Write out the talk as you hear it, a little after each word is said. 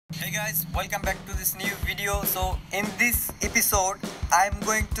Hey guys, welcome back to this new video. So in this episode I'm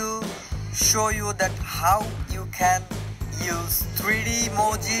going to show you that how you can use 3D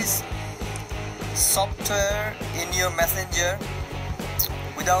emojis software in your messenger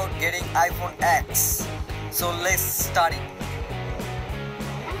without getting iPhone X. So let's start it.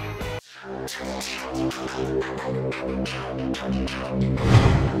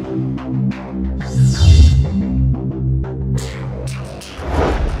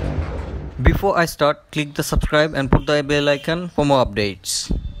 Before I start, click the subscribe and put the bell icon for more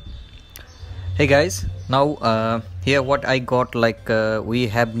updates. Hey guys, now here what I got, we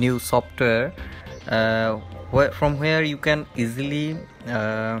have new software from where you can easily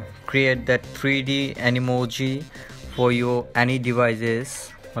create that 3D Animoji for your any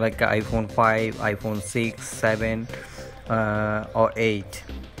devices like iPhone 5, iPhone 6, 7 or 8,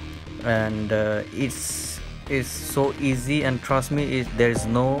 and it's so easy, and trust me, there is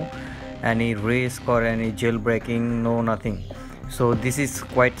no any risk or any jailbreaking, no nothing. So this is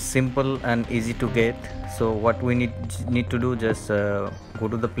quite simple and easy to get. So what we need to do, just go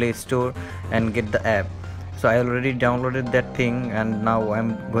to the Play Store and get the app. So I already downloaded that thing and now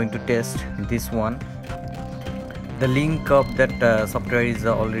I'm going to test this one. The link of that software is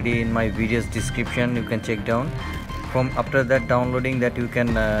already in my video's description, you can check down. From after that downloading that, you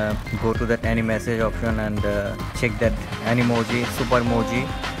can go to that any message option and check that Animoji,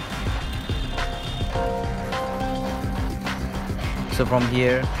 SUPERMOJI. So from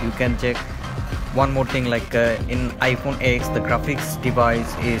here you can check one more thing, in iPhone X the graphics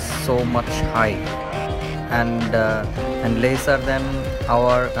device is so much high and lesser than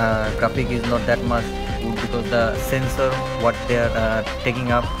our graphic is not that much good, because the sensor what they are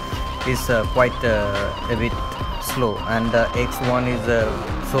taking up is quite a bit slow, and the X1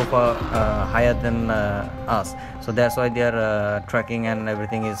 is so far higher than us. So that's why their tracking and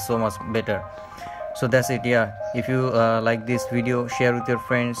everything is so much better. So that's it. Yeah, if you like this video, share with your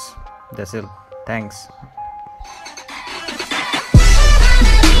friends. That's it. Thanks.